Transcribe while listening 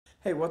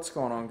Hey, what's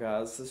going on,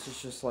 guys? This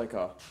is just like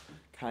a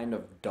kind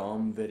of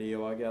dumb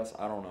video, I guess.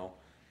 I don't know.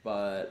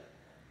 But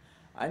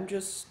I'm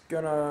just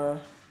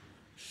gonna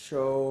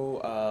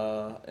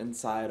show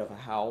inside of a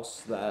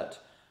house that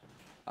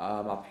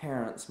my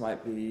parents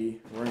might be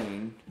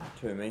renting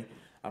to me.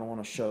 I don't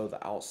want to show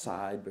the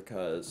outside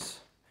because,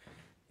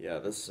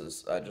 yeah,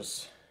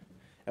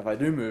 if I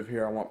do move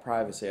here, I want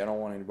privacy. I don't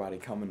want anybody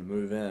coming to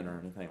move in or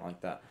anything like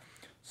that.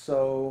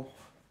 So,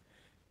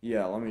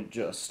 yeah, let me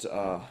just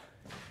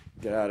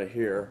get out of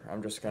here.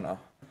 I'm just gonna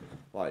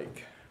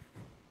like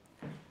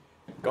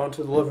go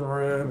into the living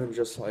room and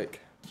just like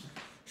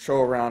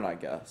show around, I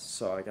guess.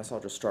 So I guess I'll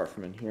just start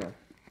from in here.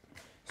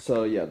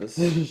 So yeah, this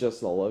is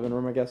just the living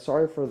room, I guess.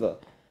 Sorry for the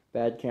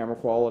bad camera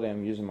quality.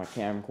 I'm using my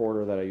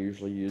camcorder that I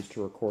usually use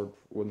to record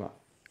with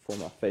for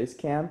my face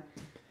cam.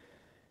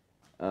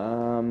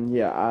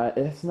 Yeah,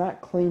 it's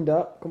not cleaned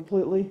up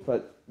completely,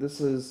 but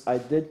I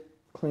did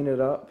clean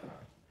it up,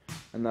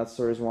 and that's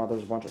the reason why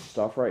there's a bunch of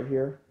stuff right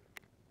here.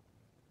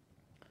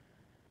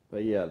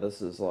 But yeah,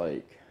 this is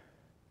like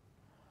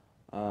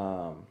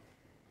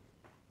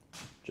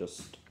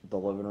just the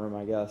living room,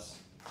 I guess.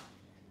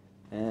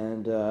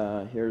 And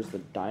here's the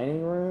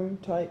dining room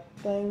type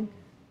thing,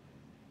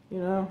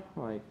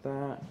 like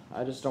that.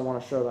 I just don't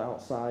want to show the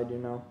outside.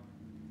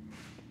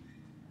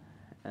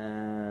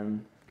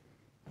 And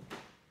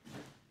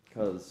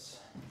because,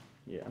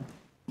 yeah.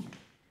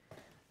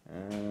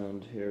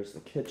 And here's the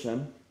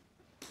kitchen.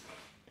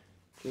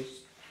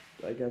 Just,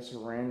 I guess, a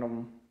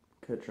random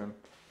kitchen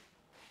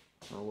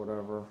or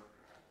whatever.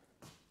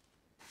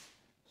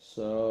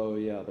 So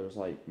yeah, there's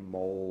like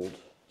mold,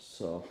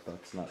 so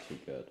that's not too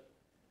good.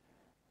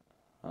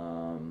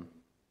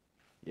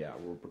 Yeah,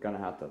 we're gonna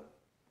have to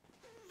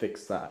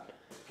fix that.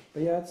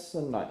 But yeah, it's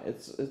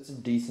a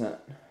decent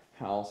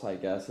house, I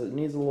guess. It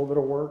needs a little bit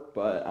of work,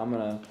 but I'm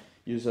gonna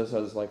use this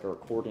as like a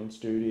recording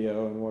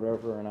studio and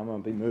whatever, and I'm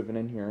gonna be moving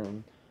in here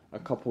in a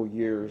couple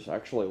years,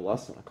 actually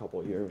less than a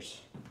couple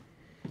years.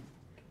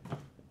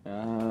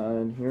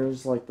 And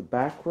here's like the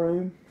back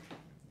room,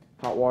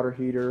 hot water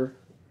heater,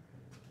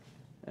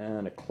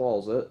 and a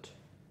closet,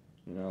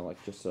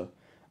 like just a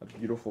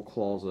beautiful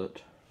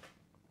closet,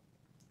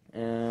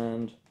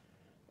 and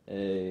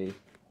a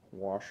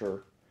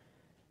washer,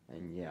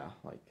 and yeah,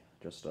 like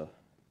just a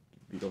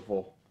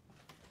beautiful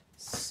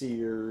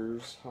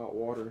Sears hot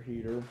water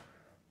heater.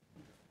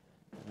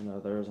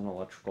 And there's an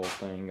electrical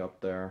thing up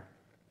there.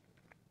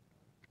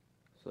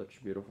 Such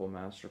a beautiful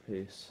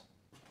masterpiece.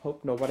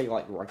 Hope nobody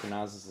like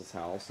recognizes this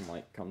house and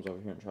like comes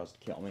over here and tries to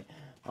kill me.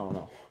 I don't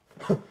know.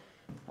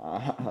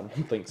 I don't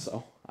think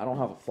so. I don't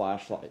have a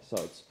flashlight, so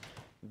it's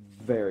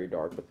very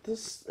dark. But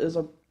this is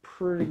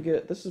pretty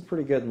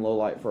good in low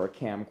light for a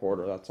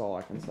camcorder. That's all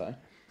I can say.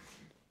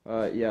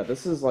 Yeah,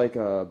 this is like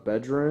a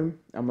bedroom.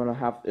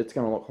 It's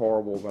gonna look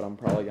horrible, but I'm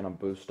probably gonna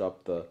boost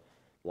up the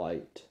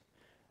light.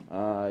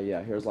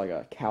 Yeah, here's like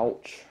a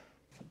couch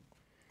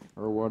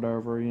or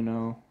whatever,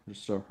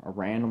 just a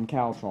random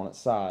couch on its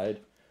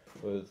side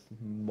with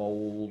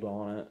mold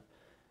on it.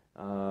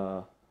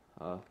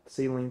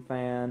 Ceiling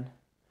fan.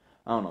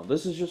 I don't know.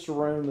 This is just a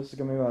room. This is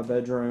gonna be my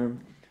bedroom.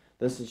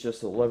 This is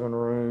just a living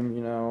room,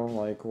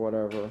 like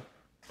whatever.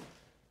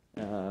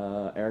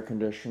 Air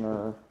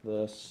conditioner,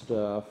 this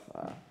stuff.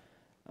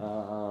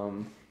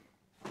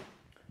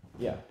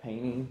 Yeah,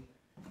 painting.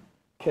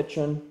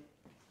 Kitchen.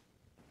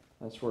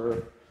 That's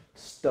where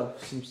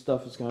some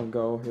stuff is gonna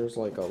go. Here's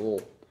like a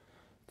little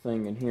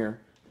thing in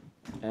here.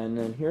 And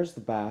then here's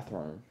the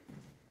bathroom.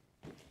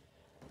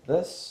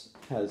 This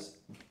has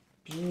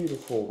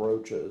beautiful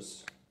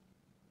roaches.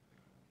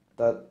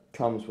 That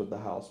comes with the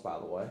house, by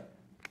the way.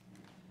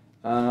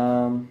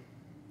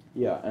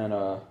 Yeah,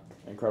 and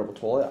incredible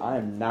toilet. I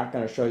am not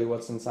going to show you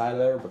what's inside of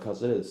there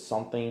because it is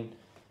something,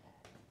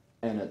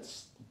 and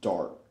it's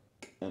dark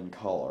in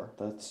color.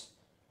 That's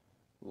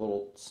a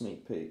little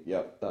sneak peek.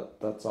 Yep,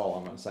 that's all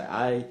I'm going to say.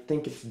 I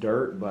think it's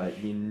dirt, but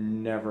you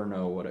never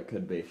know what it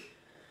could be.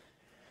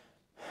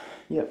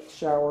 Yep,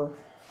 shower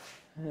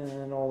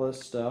and all this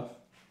stuff.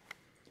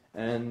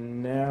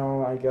 And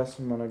now I guess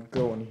I'm going to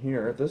go in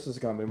here. This is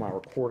going to be my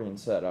recording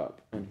setup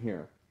in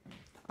here.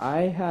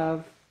 I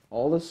have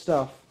all this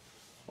stuff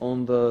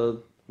on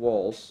the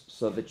walls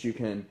so that you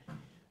can,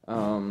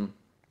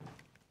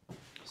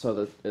 so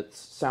that it's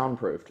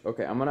soundproofed.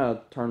 Okay, I'm going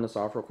to turn this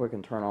off real quick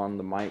and turn on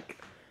the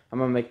mic. I'm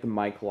going to make the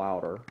mic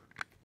louder.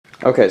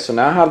 Okay, so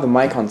now I have the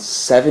mic on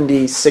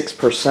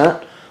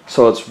 76%,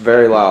 so it's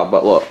very loud,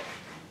 but look.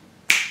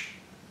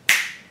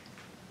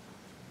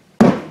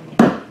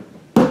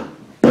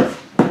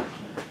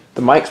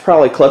 The mic's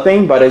probably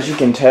clipping, but as you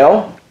can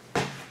tell,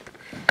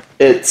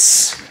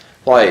 it's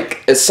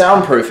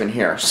soundproof in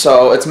here.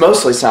 So it's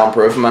mostly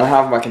soundproof. I'm gonna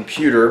have my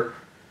computer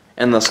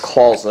in this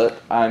closet.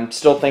 I'm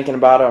still thinking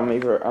about it.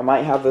 I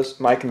might have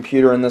my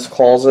computer in this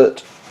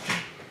closet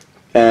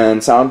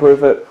and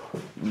soundproof it,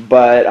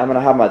 but I'm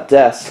gonna have my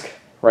desk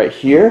right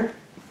here.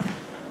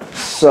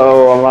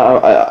 So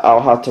I'll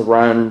have to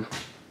run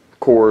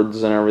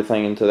cords and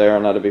everything into there,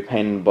 and that'll be a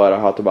pain in the butt. I'll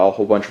have to buy a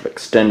whole bunch of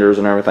extenders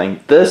and everything.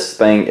 This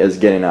thing is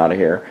getting out of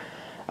here.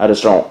 I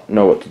just don't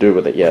know what to do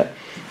with it yet.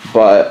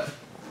 But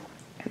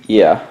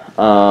yeah,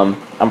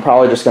 I'm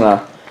probably just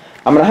gonna,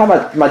 I'm gonna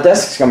have my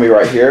desk is gonna be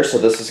right here, so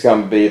this is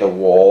gonna be the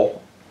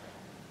wall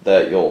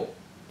that you'll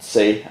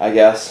see, I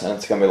guess, and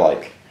it's gonna be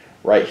like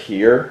right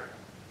here.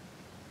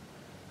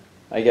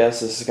 I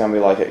guess this is gonna be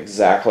like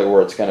exactly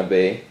where it's gonna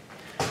be,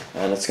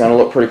 and it's gonna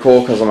look pretty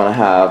cool because I'm gonna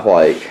have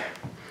like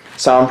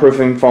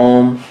soundproofing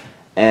foam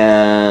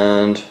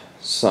and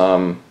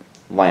some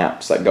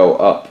lamps that go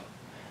up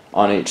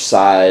on each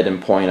side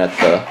and point at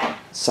the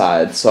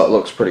side, so it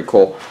looks pretty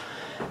cool.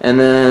 And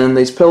then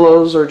these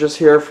pillows are just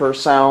here for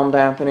sound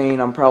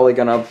dampening. I'm probably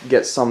gonna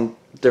get some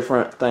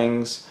different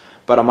things,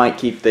 but I might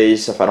keep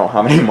these if I don't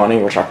have any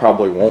money, which I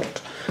probably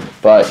won't.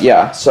 But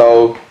yeah,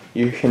 so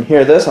you can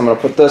hear this. I'm gonna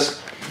put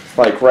this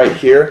like right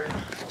here,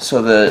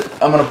 so that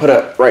I'm gonna put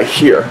it right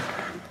here,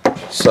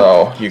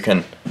 so you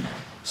can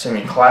see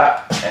me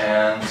clap.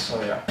 And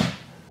so yeah,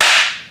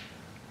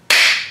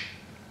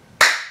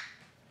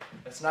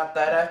 it's not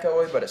that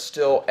echoey, but it's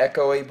still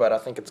echoey, but I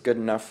think it's good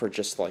enough for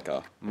just like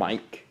a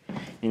mic,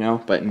 you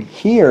know. But in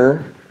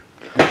here,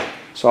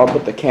 so I'll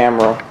put the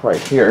camera right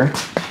here.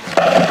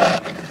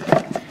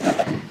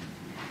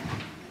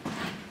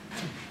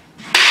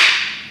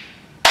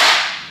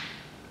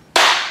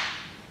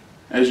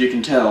 As you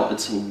can tell,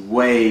 it's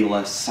way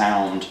less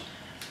sound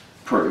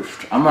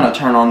proofed. I'm gonna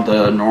turn on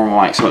the normal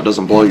mic so it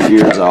doesn't blow your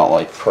ears out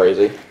like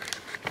crazy.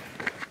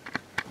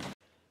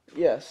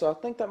 Yeah, so I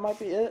think that might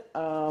be it.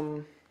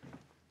 I'm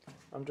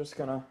just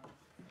gonna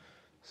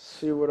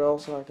see what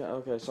else I can.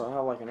 Okay, so I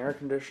have like an air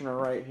conditioner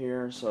right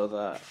here, so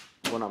that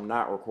when I'm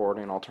not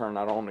recording, I'll turn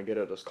that on to get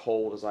it as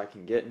cold as I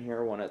can get in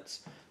here when it's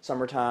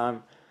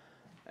summertime.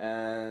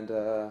 And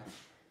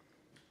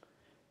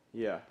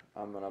yeah,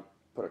 I'm gonna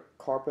put a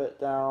carpet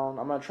down.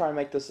 I'm gonna try and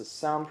make this as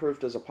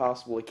soundproofed as I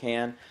possibly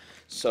can,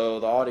 so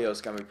the audio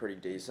is gonna be pretty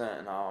decent,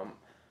 and I'm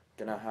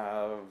gonna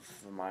have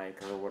the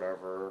mic or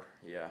whatever.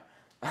 Yeah.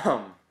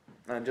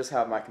 And just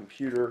have my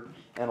computer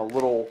and a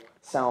little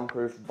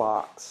soundproof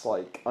box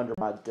like under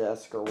my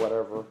desk or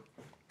whatever.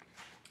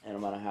 And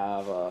I'm gonna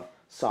have a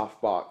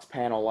softbox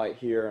panel light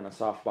here and a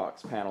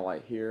softbox panel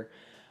light here.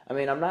 I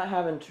mean, I'm not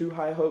having too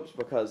high hopes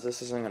because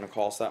this isn't gonna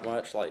cost that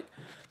much. Like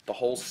the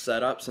whole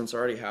setup, since I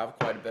already have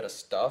quite a bit of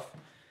stuff,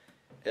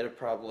 it'd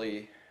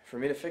probably, for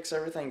me to fix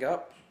everything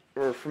up,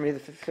 or for me to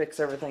fix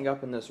everything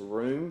up in this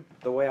room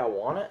the way I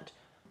want it,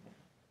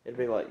 it'd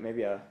be like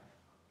maybe a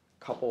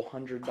couple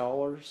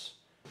 $100,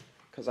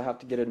 because I have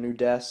to get a new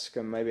desk,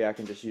 and maybe I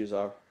can just use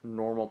a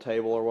normal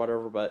table or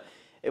whatever, but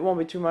it won't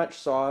be too much,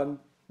 so I'm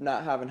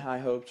not having high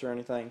hopes or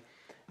anything.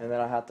 And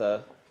then I have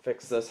to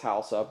fix this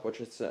house up,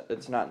 which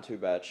it's not in too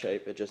bad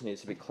shape, it just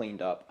needs to be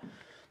cleaned up.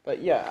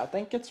 But yeah, I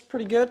think it's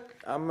pretty good.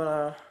 I'm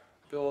gonna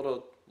build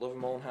a live in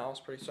my own house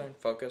pretty soon.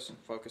 Focus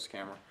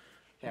camera.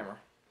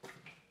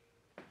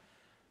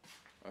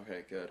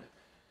 Okay, good.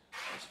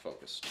 It's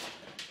focused.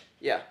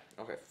 Yeah,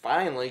 okay,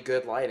 finally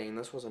good lighting.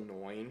 This was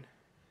annoying.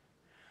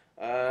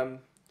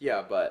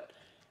 Yeah, but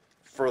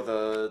for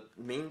the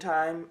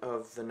meantime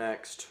of the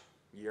next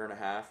year and a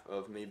half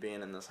of me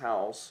being in this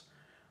house,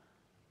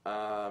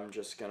 I'm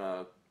just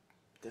gonna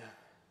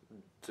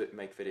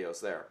make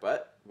videos there.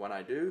 But when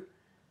I do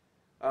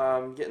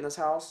get in this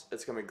house,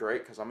 it's gonna be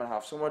great because I'm gonna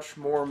have so much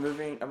more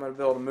moving. I'm gonna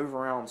be able to move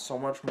around so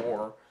much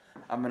more.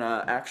 I'm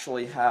gonna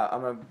actually have.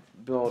 I'm gonna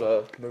be able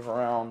to move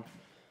around.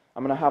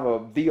 I'm gonna have a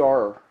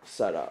VR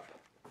setup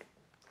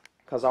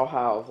because I'll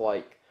have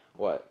like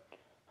what?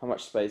 How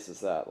much space is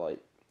that? Like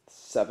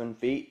 7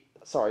 feet?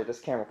 Sorry, this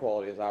camera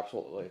quality is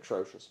absolutely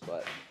atrocious,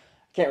 but I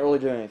can't really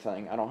do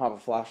anything. I don't have a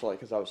flashlight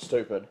because I was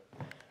stupid.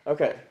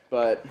 Okay,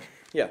 but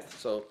yeah,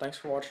 so thanks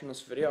for watching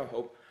this video. I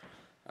hope,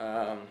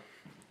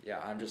 yeah,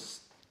 I'm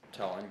just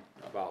telling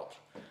about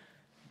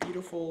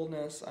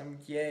beautifulness. I'm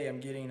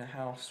getting a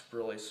house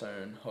really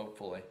soon,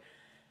 hopefully,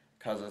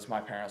 because it's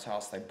my parents'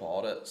 house. They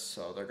bought it,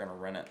 so they're gonna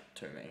rent it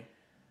to me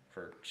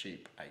for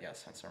cheap, I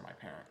guess, since they're my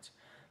parents.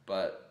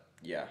 But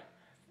yeah,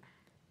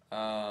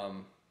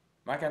 I'm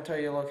not gonna tell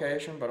you the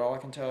location, but all I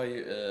can tell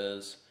you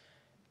is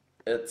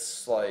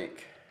it's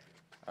like,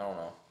 I don't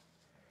know.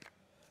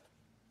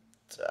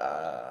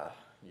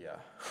 Yeah.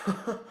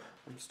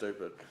 I'm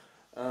stupid.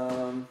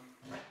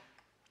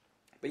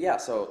 But yeah,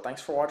 so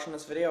thanks for watching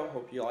this video.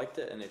 Hope you liked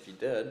it, and if you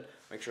did,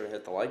 make sure to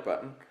hit the like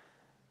button.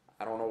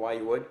 I don't know why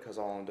you would, because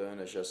all I'm doing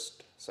is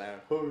just saying,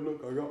 hey,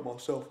 look, I got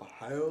myself a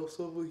house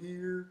over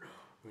here,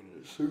 and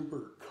it's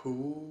super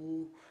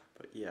cool.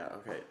 But yeah,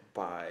 okay,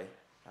 bye.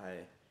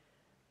 I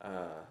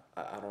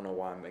don't know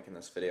why I'm making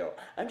this video.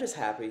 I'm just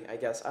happy, I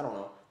guess. I don't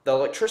know. The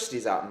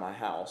electricity's out in my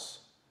house,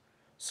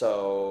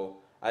 so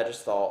I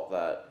just thought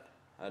that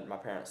my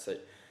parents said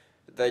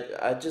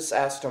I just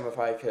asked them if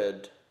I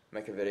could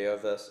make a video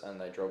of this, and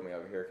they drove me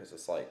over here because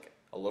it's like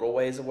a little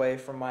ways away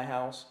from my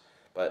house.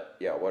 But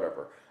yeah,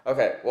 whatever.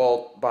 Okay,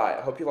 well, bye.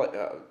 I hope you like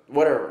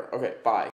whatever. Okay, bye.